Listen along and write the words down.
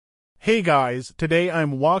Hey guys, today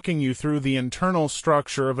I'm walking you through the internal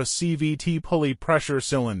structure of a CVT pulley pressure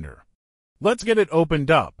cylinder. Let's get it opened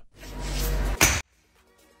up.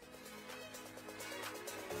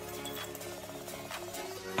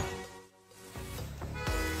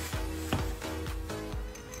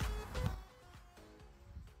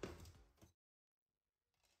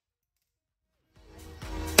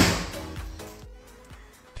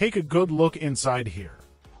 Take a good look inside here.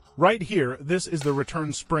 Right here, this is the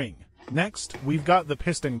return spring. Next, we've got the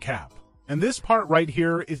piston cap. And this part right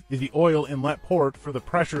here is the oil inlet port for the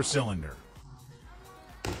pressure cylinder.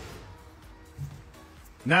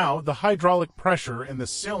 Now, the hydraulic pressure in the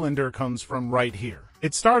cylinder comes from right here.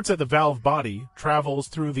 It starts at the valve body, travels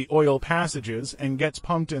through the oil passages, and gets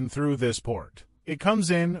pumped in through this port. It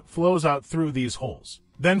comes in, flows out through these holes,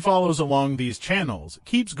 then follows along these channels,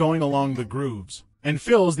 keeps going along the grooves, and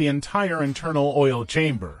fills the entire internal oil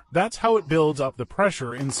chamber. That's how it builds up the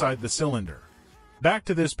pressure inside the cylinder. Back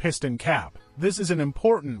to this piston cap. This is an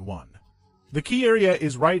important one. The key area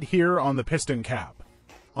is right here on the piston cap.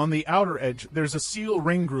 On the outer edge, there's a seal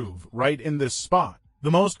ring groove right in this spot.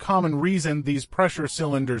 The most common reason these pressure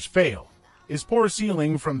cylinders fail is poor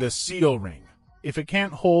sealing from this seal ring. If it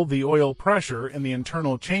can't hold the oil pressure in the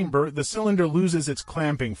internal chamber, the cylinder loses its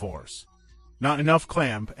clamping force. Not enough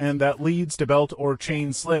clamp, and that leads to belt or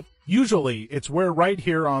chain slip. Usually, it's wear right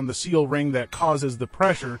here on the seal ring that causes the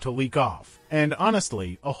pressure to leak off. And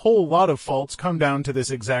honestly, a whole lot of faults come down to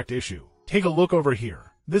this exact issue. Take a look over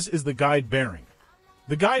here. This is the guide bearing.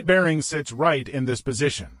 The guide bearing sits right in this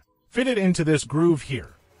position. Fit it into this groove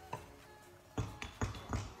here.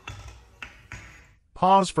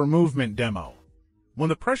 Pause for movement demo. When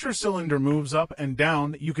the pressure cylinder moves up and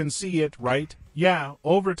down, you can see it, right? Yeah,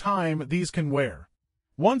 over time, these can wear.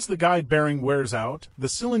 Once the guide bearing wears out, the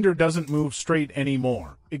cylinder doesn't move straight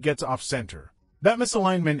anymore. It gets off-center. That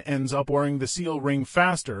misalignment ends up wearing the seal ring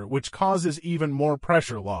faster, which causes even more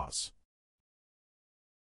pressure loss.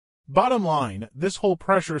 Bottom line, this whole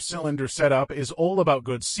pressure cylinder setup is all about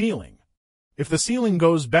good sealing. If the sealing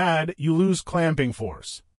goes bad, you lose clamping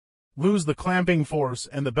force. Lose the clamping force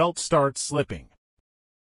and the belt starts slipping.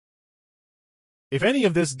 If any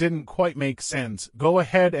of this didn't quite make sense, go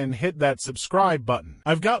ahead and hit that subscribe button.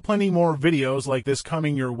 I've got plenty more videos like this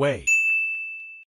coming your way.